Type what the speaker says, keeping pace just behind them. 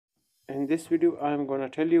In this video I am gonna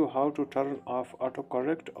tell you how to turn off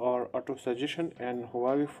autocorrect or auto suggestion in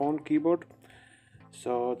Huawei phone keyboard.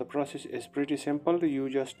 So the process is pretty simple. You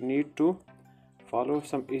just need to follow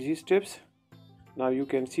some easy steps. Now you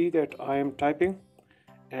can see that I am typing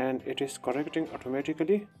and it is correcting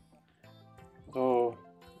automatically. So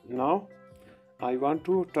now I want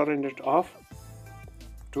to turn it off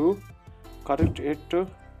to correct it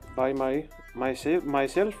by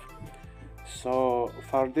myself. So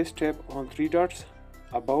for this, tap on three dots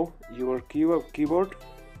above your keyboard,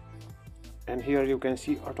 and here you can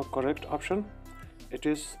see autocorrect option. It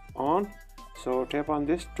is on, so tap on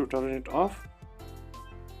this to turn it off.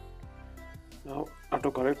 Now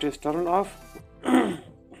autocorrect is turned off.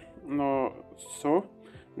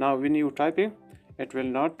 Now when you typing, it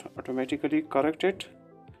will not automatically correct it.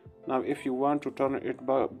 Now if you want to turn it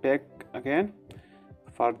back again,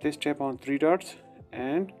 for this tap on three dots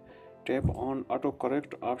and tap on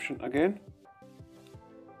autocorrect option again.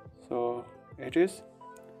 So it is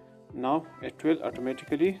now, it will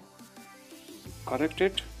automatically correct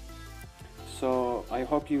it. So I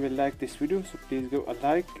hope you will like this video, so please give a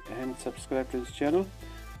like and subscribe to this channel.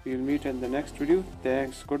 We will meet in the next video.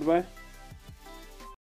 Thanks, goodbye.